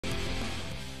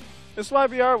This is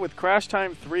WhyBeAre with Crash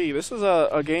Time 3. This is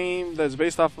a game that's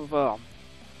based off of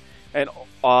an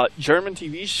German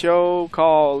TV show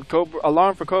called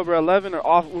Alarm for Cobra 11 or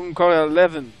Off Cobra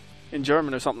 11 in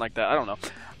German or something like that. I don't know.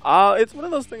 It's one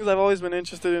of those things I've always been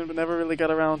interested in but never really got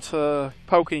around to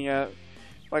poking at.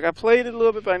 Like, I played it a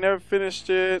little bit but I never finished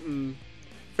it, and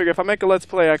figure if I make a Let's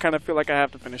Play I kind of feel like I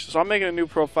have to finish it. So I'm making a new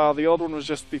profile. The old one was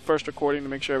just the first recording to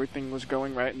make sure everything was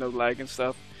going right, no lag and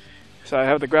stuff. So I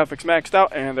have the graphics maxed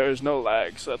out and there's no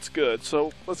lag, so that's good.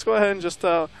 So let's go ahead and just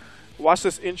watch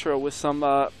this intro with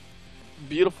some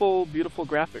beautiful, beautiful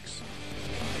graphics.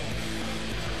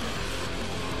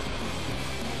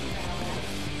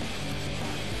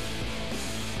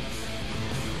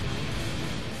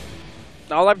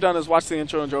 Now all I've done is watch the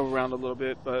intro and drove around a little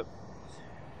bit, but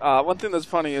one thing that's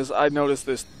funny is I noticed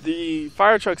this. The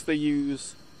fire trucks they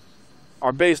use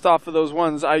are based off of those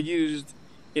ones I used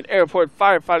in Airport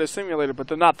Firefighter Simulator, but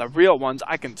they're not the real ones.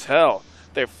 I can tell.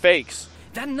 They're fakes.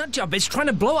 That nutjob is trying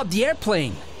to blow up the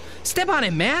airplane. Step on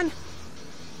it, man.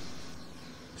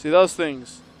 See those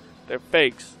things? They're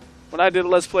fakes. When I did a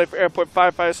Let's Play for Airport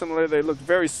Firefighter Simulator, they looked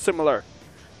very similar,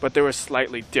 but they were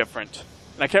slightly different.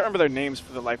 And I can't remember their names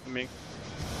for the life of me.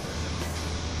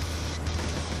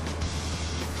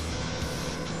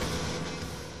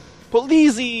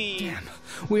 Police! Damn,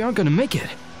 we aren't gonna make it.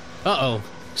 Uh-oh.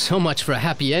 So much for a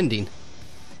happy ending.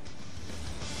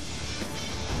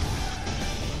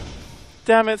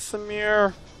 Damn it,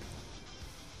 Samir.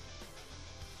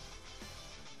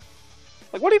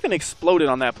 Like, what even exploded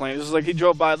on that plane? It's just like he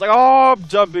drove by, it's like, oh, I'm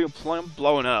jumping a plane, I'm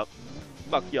blowing up.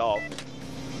 Fuck y'all.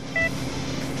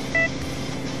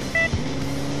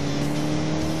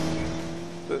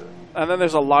 And then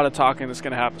there's a lot of talking that's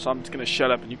gonna happen, so I'm just gonna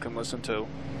shut up and you can listen too.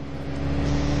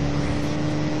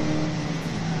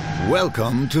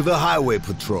 Welcome to the Highway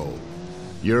Patrol.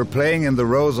 You're playing in the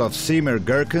roles of Seymour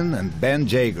Gherkin and Ben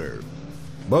Jaeger.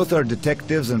 Both are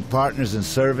detectives and partners in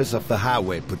service of the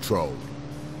Highway Patrol.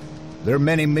 There are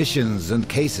many missions and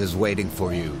cases waiting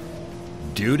for you.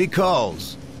 Duty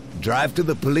calls. Drive to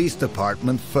the police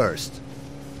department first.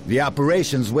 The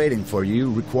operations waiting for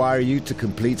you require you to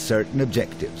complete certain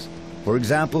objectives. For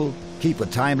example, keep a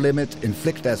time limit,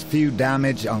 inflict as few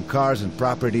damage on cars and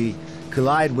property,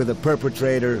 collide with a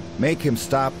perpetrator, make him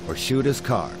stop or shoot his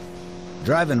car.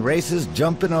 Driving races,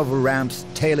 jumping over ramps,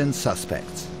 tailing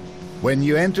suspects. When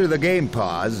you enter the game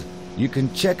pause, you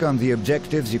can check on the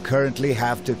objectives you currently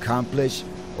have to accomplish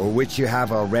or which you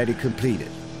have already completed.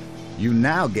 You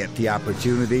now get the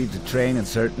opportunity to train in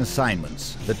certain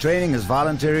assignments. The training is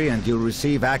voluntary and you'll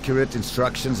receive accurate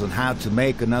instructions on how to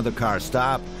make another car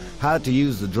stop, how to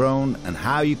use the drone, and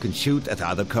how you can shoot at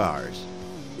other cars.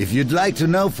 If you'd like to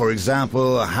know, for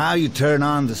example, how you turn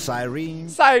on the siren,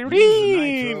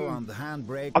 on the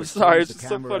handbrake, I'm sorry, it's just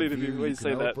so funny to me when you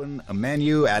say that. Open a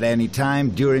menu at any time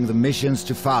during the missions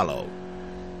to follow.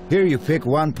 Here you pick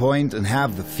one point and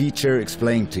have the feature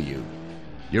explained to you.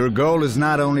 Your goal is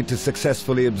not only to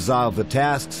successfully absolve the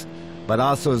tasks, but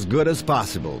also as good as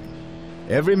possible.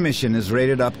 Every mission is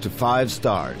rated up to 5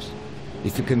 stars.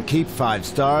 If you can keep 5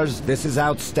 stars, this is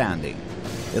outstanding.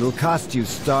 It'll cost you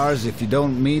stars if you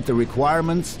don't meet the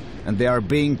requirements, and they are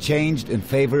being changed in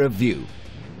favor of you.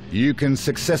 You can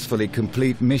successfully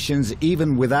complete missions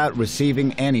even without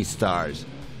receiving any stars,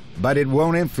 but it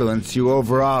won't influence your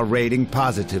overall rating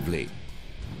positively.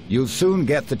 You'll soon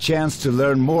get the chance to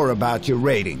learn more about your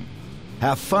rating.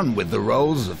 Have fun with the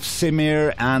roles of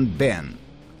Seymour and Ben.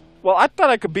 Well, I thought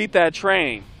I could beat that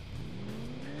train.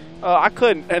 I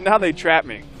couldn't, and now they trapped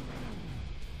me.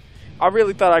 I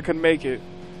really thought I could make it.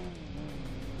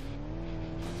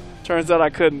 Turns out I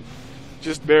couldn't.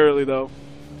 Just barely, though.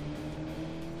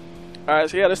 Alright,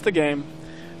 so yeah, that's the game.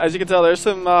 As you can tell, there's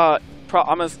some, I'm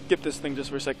gonna skip this thing just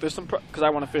for a sec. There's some, because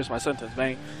I want to finish my sentence,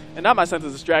 man. And not my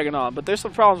sentence is dragging on, but there's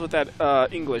some problems with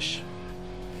that, English.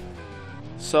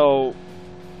 So,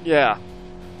 yeah.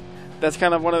 That's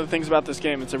kind of one of the things about this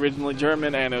game. It's originally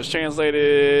German, and it was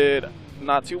translated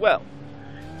not too well.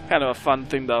 Kind of a fun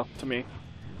thing, though, to me.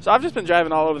 So I've just been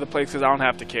driving all over the place because I don't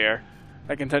have to care.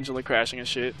 Like intentionally crashing and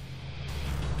shit.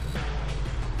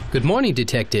 Good morning,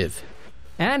 Detective.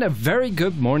 And a very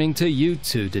good morning to you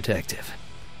too, Detective.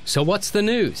 So what's the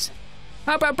news?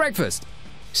 How about breakfast?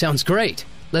 Sounds great.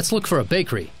 Let's look for a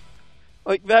bakery.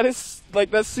 Like that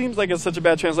seems like it's such a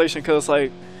bad translation because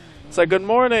it's like good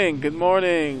morning, good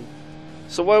morning.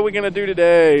 So what are we gonna do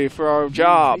today for our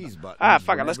job? Ah,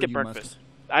 fuck it, let's get breakfast.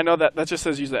 I know that just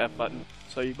says use the F button.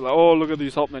 So you can be like, oh, look at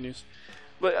these help menus.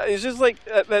 But it's just like,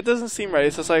 that doesn't seem right.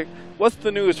 It's just like, what's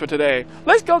the news for today?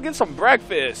 Let's go get some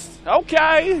breakfast.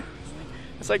 Okay.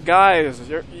 It's like, guys,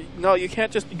 no, you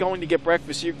can't just be going to get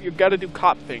breakfast. You got to do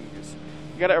cop things.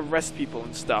 You got to arrest people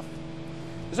and stuff.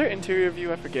 Is there interior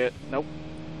view? I forget. Nope.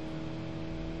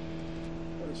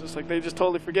 It's just like they just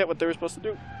totally forget what they were supposed to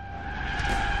do.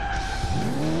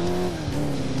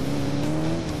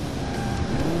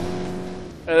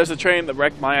 There's a train that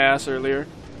wrecked my ass earlier.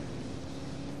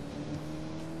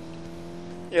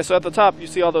 Yeah, so at the top you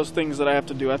see all those things that I have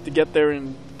to do. I have to get there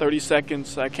in 30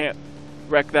 seconds. I can't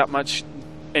wreck that much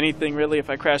anything really. If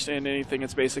I crash into anything,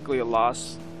 it's basically a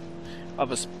loss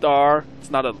of a star.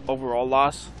 It's not an overall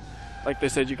loss. Like they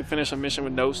said, you can finish a mission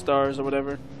with no stars or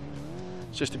whatever.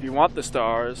 It's just if you want the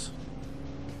stars.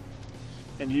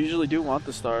 And you usually do want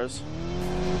the stars.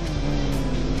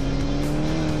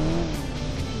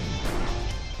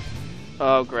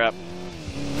 Oh, crap.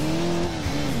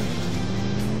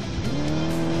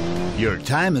 Your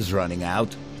time is running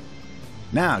out.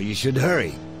 Now you should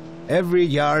hurry. Every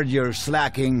yard you're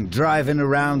slacking, driving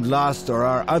around lost, or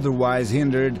are otherwise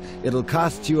hindered, it'll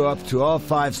cost you up to all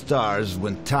 5 stars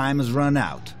when time has run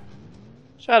out.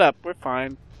 Shut up, we're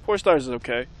fine. 4 stars is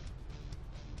okay.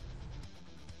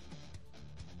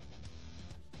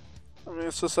 I mean,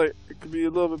 it's just like, it could be a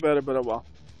little bit better, but oh well.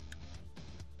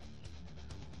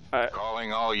 Alright.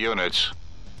 Calling all units.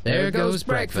 There goes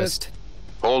breakfast.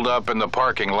 Hold up in the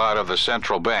parking lot of the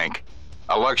Central Bank.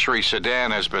 A luxury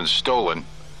sedan has been stolen.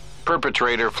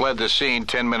 Perpetrator fled the scene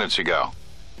 10 minutes ago.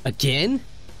 Again?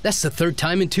 That's the 3rd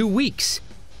time in 2 weeks.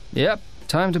 Yep,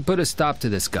 time to put a stop to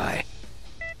this guy.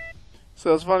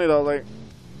 So it's funny though, like,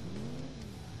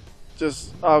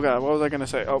 just, oh god, what was I gonna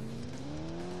say? Oh,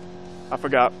 I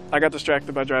forgot. I got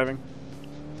distracted by driving.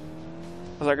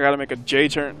 I was like, I gotta make a J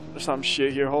turn or some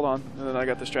shit here, hold on, and then I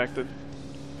got distracted.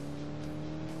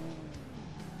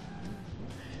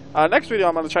 Next video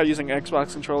I'm gonna try using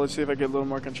Xbox controller to see if I get a little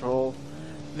more control.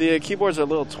 The keyboards are a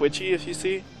little twitchy, if you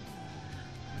see.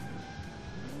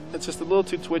 It's just a little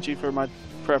too twitchy for my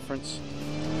preference.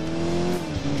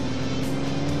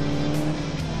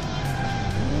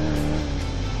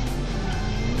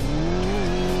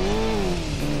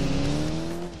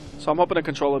 So I'm hoping the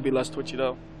controller will be less twitchy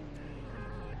though.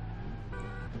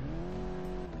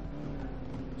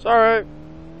 It's alright.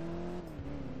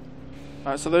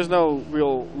 Alright, so there's no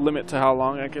real limit to how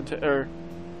long I can or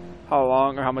how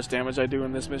long or how much damage I do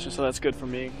in this mission, so that's good for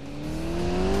me.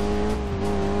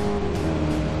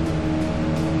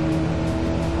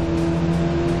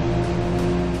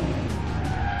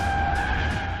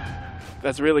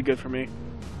 That's really good for me.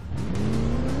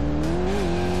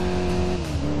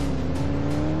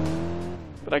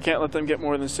 But I can't let them get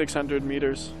more than 600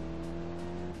 meters.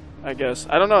 I guess.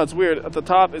 I don't know, it's weird. At the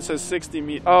top it says 60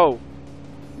 meters. Oh!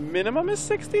 Minimum is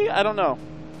 60? I don't know.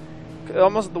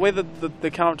 Almost the way that the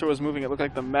counter was moving, it looked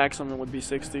like the maximum would be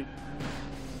 60.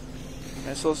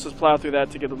 Okay, so let's just plow through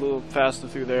that to get a little faster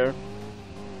through there.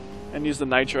 And use the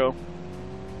nitro.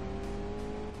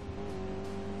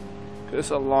 This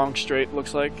is a long straight,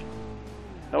 looks like.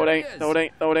 No, it ain't. No, it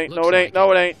ain't. No, it ain't. No, it ain't.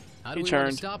 No, it ain't. He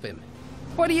turned. Stop him?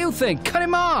 What do you think? Cut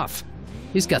him off!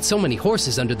 He's got so many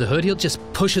horses under the hood, he'll just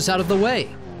push us out of the way.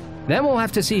 Then we'll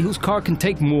have to see whose car can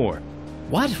take more.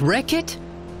 What? Wreck it?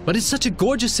 But it's such a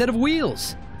gorgeous set of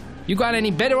wheels. You got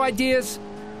any better ideas?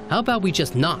 How about we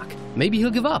just knock? Maybe he'll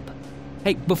give up.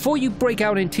 Hey, before you break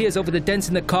out in tears over the dents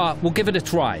in the car, we'll give it a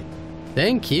try.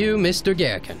 Thank you, Mr.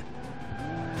 Garrican.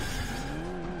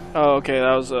 Oh, okay,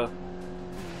 that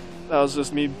was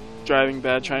just me driving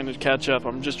bad, trying to catch up.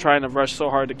 I'm just trying to rush so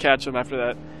hard to catch them after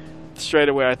that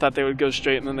straightaway. I thought they would go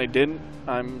straight and then they didn't.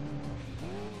 I'm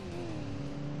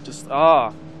just,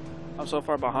 I'm so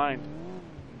far behind.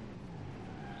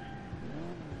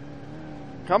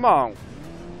 Come on.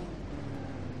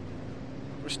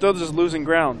 We're still just losing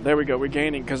ground. There we go, we're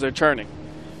gaining because they're turning.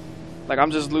 Like,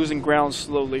 I'm just losing ground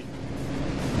slowly.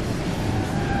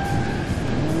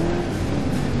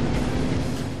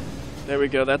 There we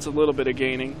go, that's a little bit of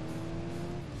gaining.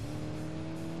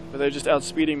 But they're just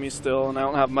outspeeding me still, and I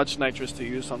don't have much nitrous to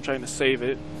use, so I'm trying to save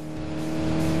it.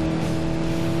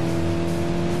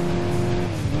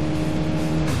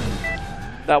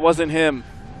 That wasn't him.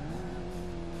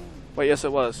 Wait, yes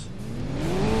it was.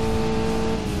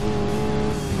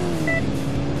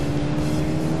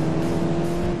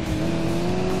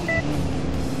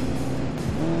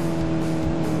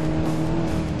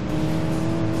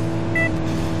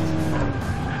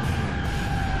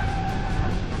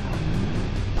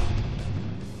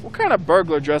 What kind of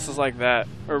burglar dresses like that?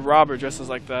 Or robber dresses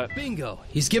like that? Bingo!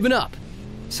 He's given up.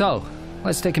 So,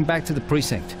 let's take him back to the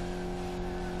precinct.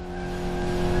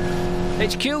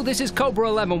 HQ, this is Cobra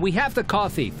 11. We have the car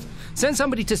thief. Send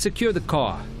somebody to secure the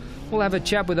car. We'll have a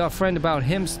chat with our friend about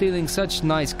him stealing such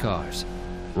nice cars.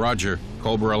 Roger,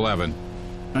 Cobra 11.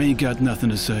 I ain't got nothing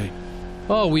to say.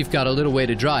 Oh, we've got a little way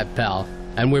to drive, pal.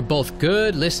 And we're both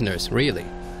good listeners, really.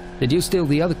 Did you steal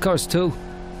the other cars too?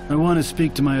 I want to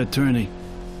speak to my attorney.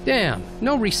 Damn,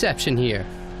 no reception here.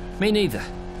 Me neither.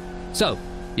 So,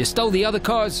 you stole the other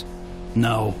cars?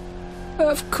 No.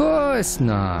 Of course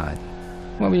not.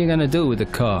 What were you gonna do with the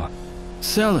car?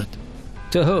 Sell it.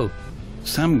 To who?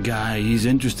 Some guy, he's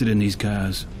interested in these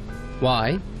cars.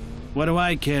 Why? What do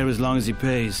I care as long as he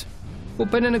pays? We'll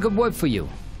put in a good word for you.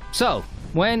 So,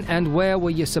 when and where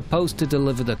were you supposed to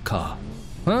deliver the car?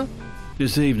 Huh?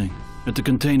 This evening, at the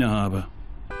container harbor.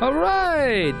 All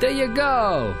right, there you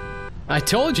go. I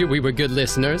told you we were good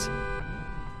listeners.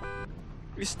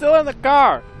 He's still in the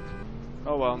car.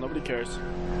 Oh well, nobody cares.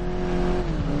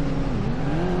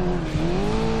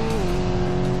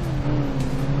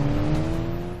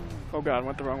 Oh god, I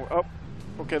went the wrong way. Oh,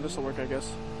 okay, this will work, I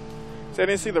guess. See, I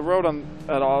didn't see the road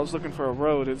at all. I was looking for a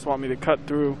road. It just wanted me to cut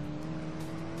through.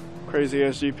 Crazy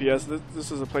ass GPS.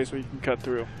 This is a place where you can cut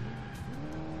through.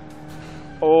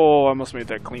 Oh, I almost made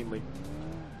that cleanly.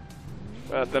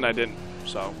 But then I didn't,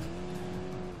 so.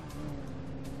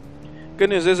 Good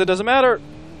news is it doesn't matter.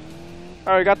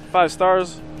 Alright, got the 5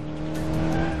 stars.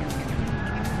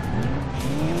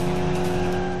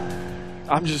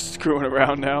 I'm just screwing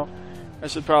around now. I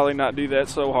should probably not do that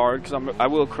so hard because I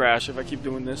will crash if I keep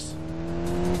doing this.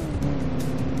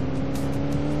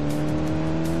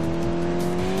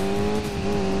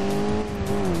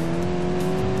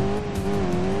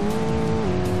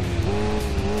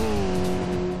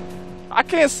 I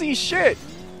can't see shit.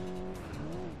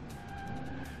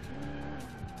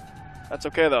 That's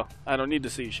okay though. I don't need to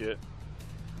see shit.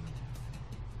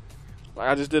 Like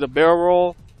I just did a barrel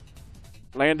roll,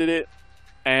 landed it,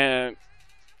 and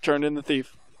turned in the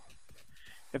thief.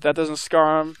 If that doesn't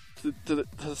scar him to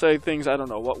say things, I don't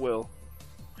know what will.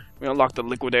 We unlocked the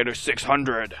Liquidator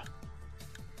 600.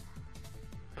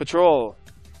 Patrol.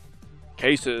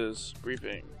 Cases.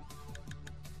 Briefing.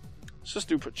 Let's just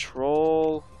do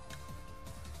patrol.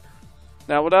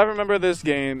 Now, what I remember this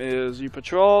game is you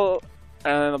patrol,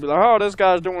 and they'll be like, oh, this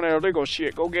guy's doing illegal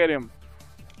shit. Go get him.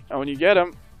 And when you get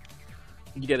him,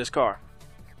 you get his car.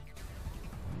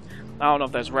 I don't know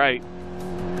if that's right.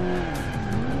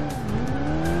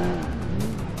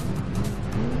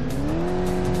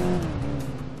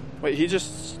 Wait, he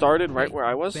just started right where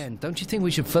I was? Ben, don't you think we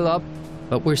should fill up?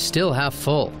 But we're still half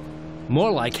full.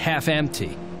 More like half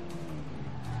empty.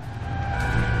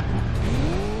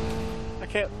 I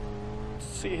can't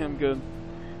see him good.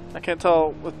 I can't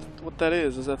tell what that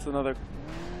is. That's another...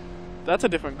 That's a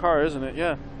different car, isn't it?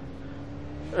 Yeah.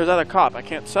 Or is that a cop? I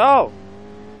can't tell.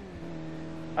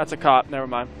 That's a cop. Never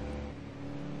mind.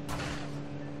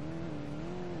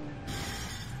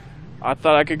 I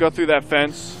thought I could go through that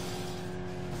fence.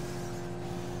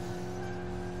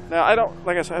 Now, I don't...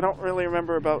 Like I said, I don't really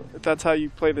remember about if that's how you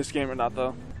play this game or not,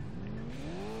 though.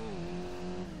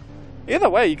 Either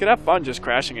way, you could have fun just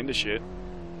crashing into shit.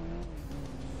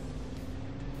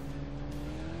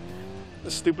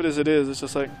 As stupid as it is, it's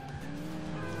just like...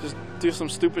 Just do some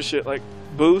stupid shit, like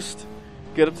boost,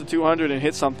 get up to 200 and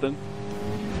hit something.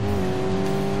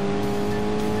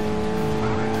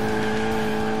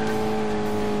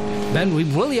 Ben, we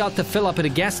really ought to fill up at a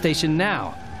gas station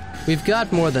now. We've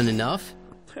got more than enough.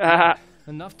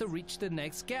 Enough to reach the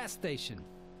next gas station.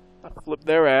 Flip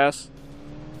their ass.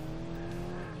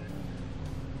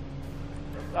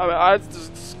 I'm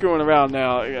just screwing around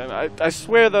now again. I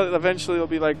swear that eventually they'll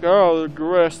be like, oh,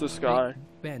 arrest this guy. Hey,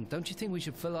 Ben, don't you think we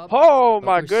should fill up? Oh But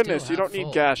my we're still goodness, you half don't need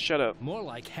full. gas, shut up. More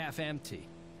like half empty.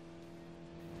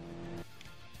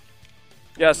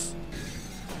 Yes.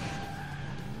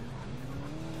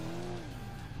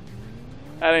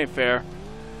 That ain't fair.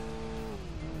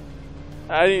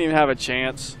 I didn't even have a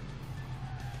chance.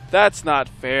 That's not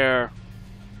fair.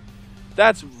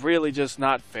 That's really just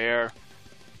not fair.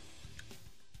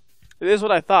 It is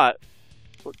what I thought.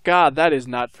 But God, that is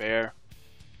not fair.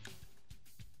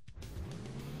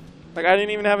 Like, I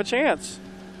didn't even have a chance.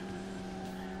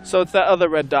 So it's that other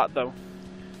red dot, though.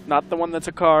 Not the one that's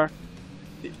a car.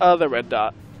 The other red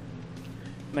dot.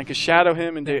 And I could shadow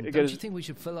him and Ben, get don't his... you think we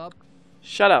should fill up?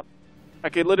 Shut up. I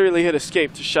could literally hit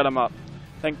escape to shut him up.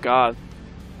 Thank God.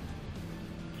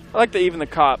 I like that even the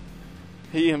cop,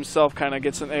 he himself kind of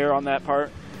gets an air on that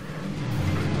part.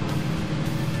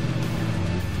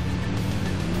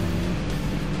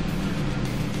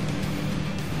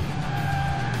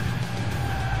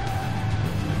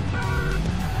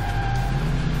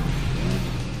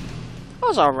 That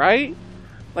was alright.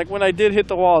 Like when I did hit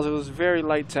the walls, it was very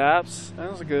light taps.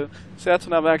 That was good. See, that's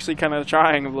when I'm actually kind of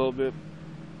trying a little bit.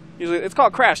 Usually, it's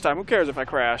called crash time. Who cares if I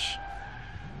crash?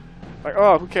 Like,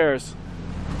 oh, who cares?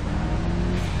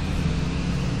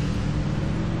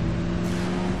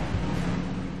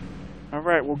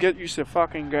 Alright, we'll get you some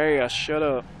fucking gas. Shut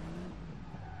up.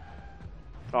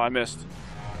 Oh, I missed.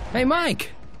 Hey,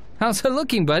 Mike! How's it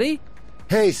looking, buddy?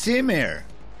 Hey, Simir.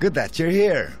 Good that you're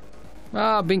here.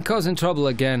 Ah, been causing trouble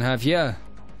again, have ya?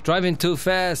 Driving too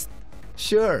fast?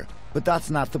 Sure, but that's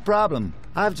not the problem.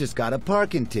 I've just got a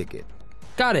parking ticket.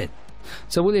 Got it.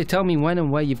 So will you tell me when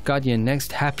and where you've got your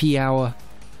next happy hour?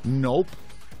 Nope.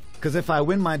 Because if I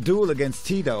win my duel against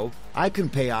Tito, I can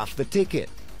pay off the ticket.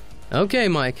 Okay,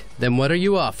 Mike. Then what are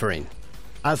you offering?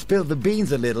 I'll spill the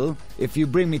beans a little if you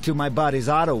bring me to my buddy's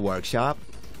auto workshop.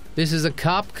 This is a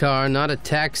cop car, not a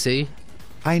taxi.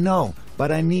 I know,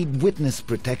 but I need witness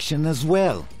protection as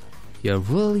well. You're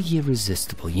really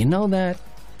irresistible, you know that?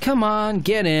 Come on,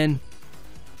 get in.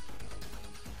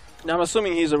 Now, I'm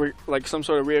assuming he's like some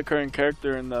sort of reoccurring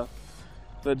character in the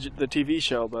TV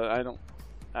show, but I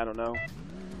don't know.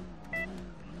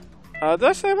 Did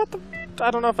I say about the? I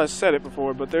don't know if I said it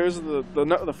before, but there's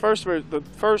the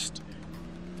first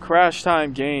Crash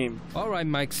Time game. All right,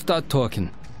 Mike, start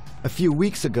talking. A few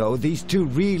weeks ago, these two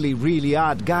really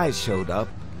odd guys showed up.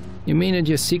 You mean at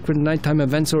your secret nighttime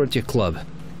events or at your club?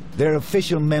 They're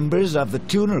official members of the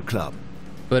Tuner Club.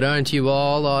 But aren't you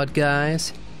all odd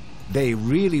guys? They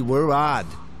really were odd.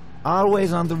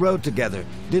 Always on the road together,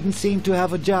 didn't seem to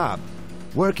have a job.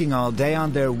 Working all day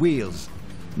on their wheels.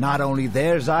 Not only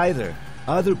theirs either,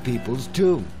 other people's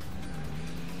too.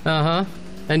 Uh-huh.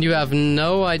 And you have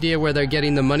no idea where they're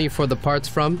getting the money for the parts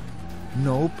from?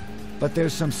 Nope. But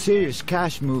there's some serious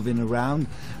cash moving around,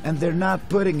 and they're not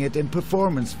putting it in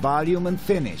performance, volume, and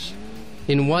finish.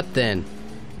 In what then?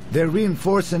 They're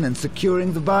reinforcing and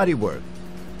securing the bodywork.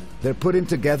 They're putting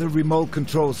together remote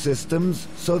control systems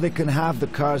so they can have the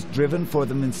cars driven for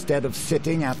them instead of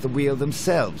sitting at the wheel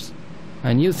themselves.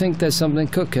 And you think there's something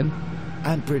cooking?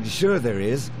 I'm pretty sure there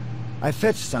is. I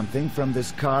fetched something from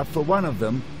this car for one of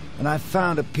them, and I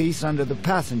found a piece under the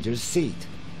passenger's seat.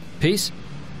 Piece?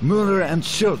 Mueller and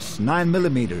Schultz,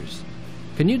 9mm.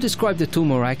 Can you describe the two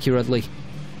more accurately?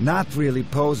 Not really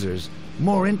posers,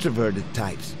 more introverted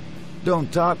types.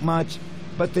 Don't talk much,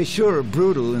 but they sure are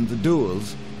brutal in the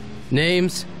duels.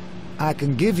 Names? I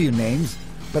can give you names,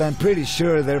 but I'm pretty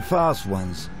sure they're false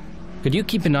ones. Could you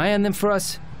keep an eye on them for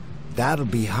us? That'll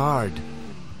be hard.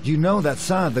 You know that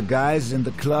some of the guys in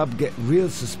the club get real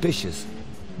suspicious.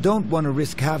 Don't want to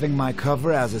risk having my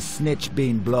cover as a snitch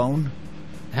being blown.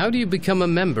 How do you become a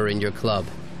member in your club?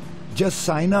 Just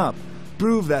sign up,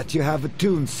 prove that you have a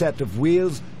tuned set of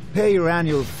wheels, pay your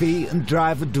annual fee, and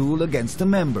drive a duel against a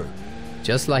member.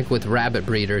 Just like with rabbit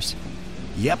breeders.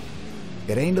 Yep.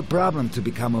 It ain't a problem to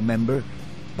become a member,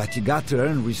 but you got to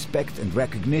earn respect and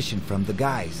recognition from the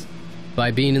guys.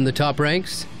 By being in the top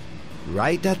ranks?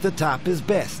 Right at the top is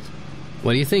best.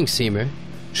 What do you think, Seymour?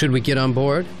 Should we get on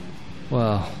board?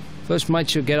 Well, first Mike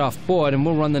should get off board and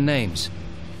we'll run the names.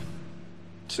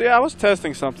 See, I was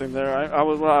testing something there. I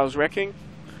was wrecking.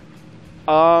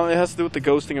 It has to do with the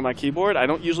ghosting of my keyboard. I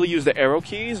don't usually use the arrow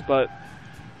keys, but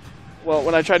well,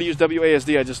 when I try to use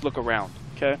WASD, I just look around.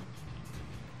 Okay.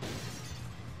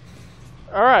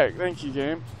 All right, thank you,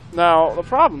 game. Now the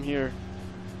problem here.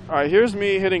 All right, here's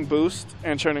me hitting boost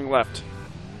and turning left.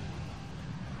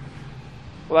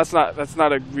 Well, that's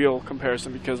not a real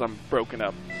comparison because I'm broken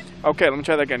up. Okay, let me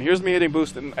try that again. Here's me hitting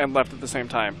boost and left at the same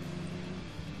time.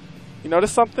 You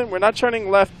notice something? We're not turning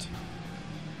left.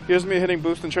 Here's me hitting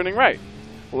boost and turning right.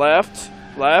 Left,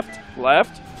 left,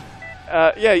 left.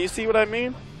 Yeah, you see what I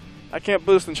mean? I can't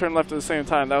boost and turn left at the same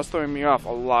time. That was throwing me off a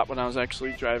lot when I was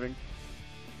actually driving.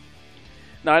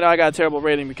 Now, I know I got a terrible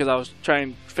rating because I was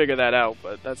trying to figure that out,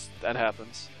 but that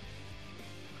happens.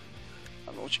 I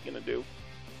don't know what you're going to do.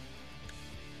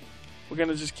 We're going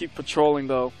to just keep patrolling,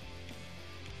 though.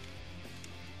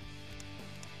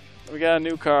 We got a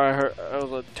new car. I heard it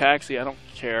was a taxi. I don't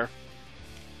care.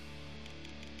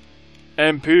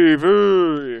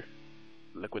 MPV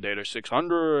Liquidator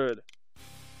 600.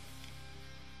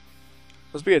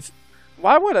 Let's be it.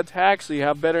 Why would a taxi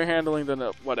have better handling than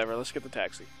a whatever? Let's get the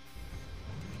taxi.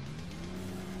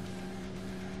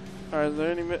 All right. Is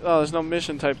there any? Oh, there's no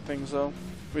mission type things though.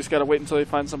 We just gotta wait until they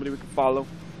find somebody we can follow.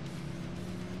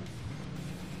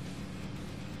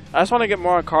 I just want to get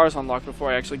more cars unlocked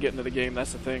before I actually get into the game.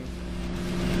 That's the thing.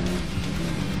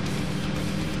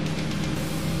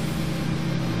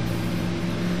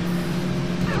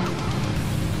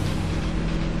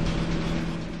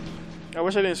 I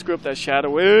wish I didn't screw up that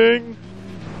shadowing.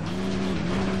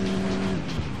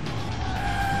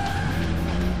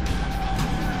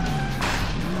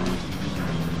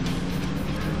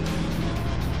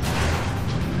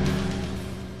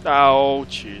 Oh,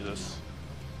 Jesus.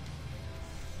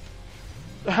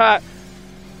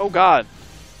 Oh, God.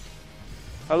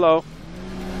 Hello.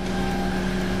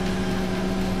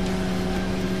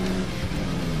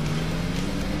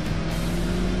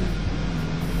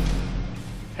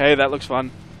 Hey, that looks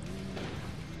fun.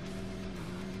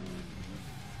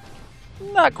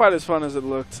 Not quite as fun as it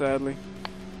looked, sadly.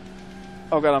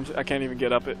 Oh God, I can't even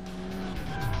get up it.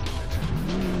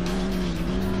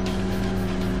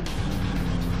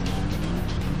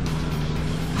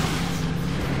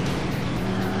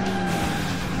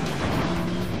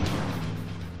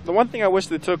 The one thing I wish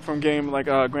they took from game like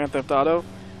Grand Theft Auto,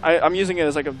 I'm using it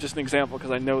as like just an example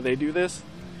because I know they do this.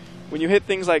 When you hit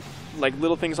things like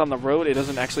little things on the road, it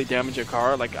doesn't actually damage your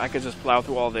car. Like I could just plow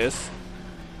through all this,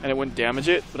 and it wouldn't damage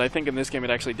it. But I think in this game it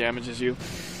actually damages you.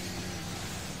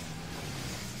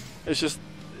 It's just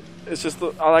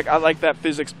I like that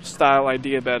physics style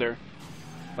idea better.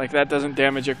 Like that doesn't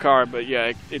damage your car, but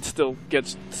yeah, it still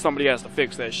gets, somebody has to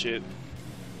fix that shit.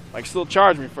 Like still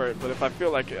charge me for it, but if I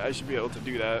feel like it, I should be able to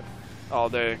do that all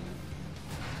day.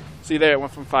 See there, it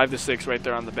went from 5 to 6 right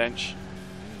there on the bench.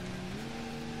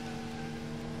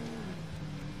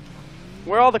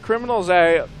 Where are all the criminals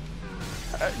at?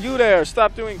 You there,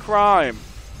 stop doing crime.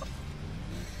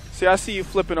 See, I see you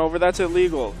flipping over, that's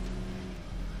illegal.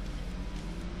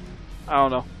 I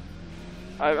don't know.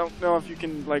 I don't know if you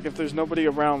can, like, if there's nobody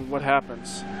around, what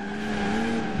happens?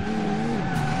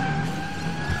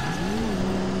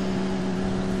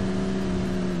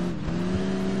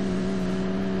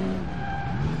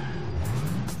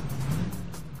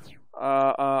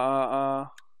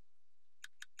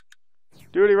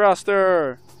 Duty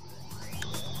roster!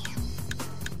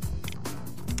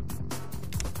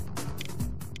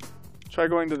 Try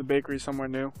going to the bakery somewhere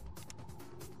new.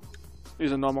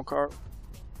 Use a normal car.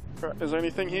 Is there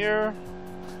anything here?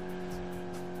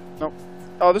 Nope.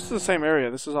 Oh, this is the same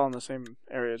area. This is all in the same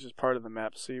area, just part of the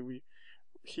map. See, we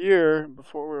here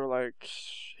before we were like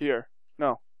here.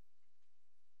 No.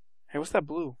 Hey, what's that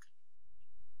blue?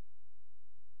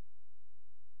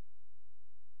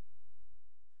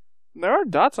 There are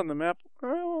dots on the map.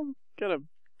 Well, gotta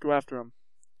go after them.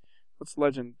 What's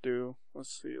legend do? Let's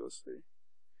see.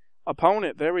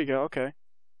 Opponent. There we go. Okay.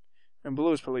 And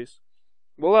blue is police.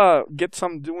 We'll get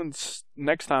some doing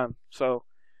next time. So,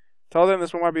 till then, this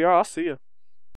is WhyBeAre. I'll see you.